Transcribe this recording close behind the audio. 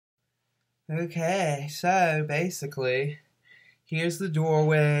Okay, so basically, here's the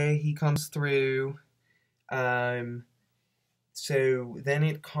doorway. He comes through. Um, so then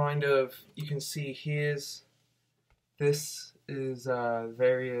it kind of, you can see this is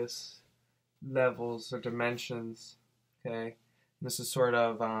various levels or dimensions. Okay, this is sort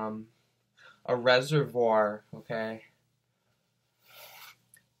of a reservoir. Okay,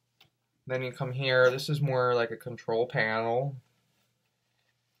 then you come here. This is more like a control panel.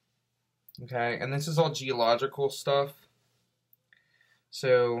 Okay, and this is all geological stuff.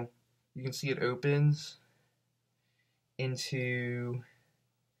 So you can see it opens into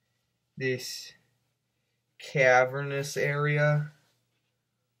this cavernous area.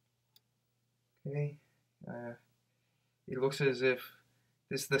 Okay, it looks as if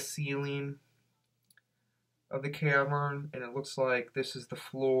this is the ceiling of the cavern, and it looks like this is the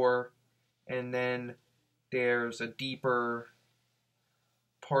floor, and then there's a deeper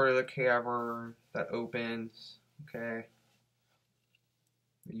part of the cavern that opens. Okay,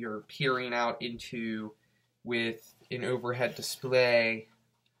 you're peering out into with an overhead display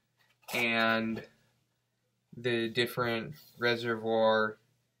and the different reservoir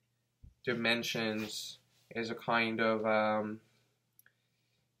dimensions as a kind of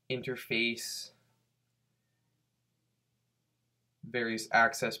interface, various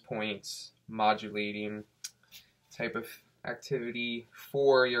access points, modulating type of activity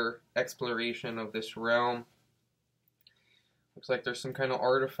for your exploration of this realm. Looks like there's some kind of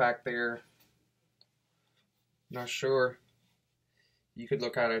artifact there. Not sure. You could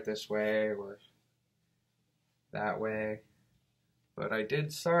look at it this way or that way. But I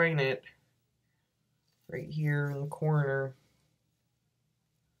did sign it right here in the corner.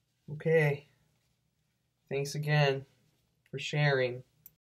 Okay. Thanks again for sharing.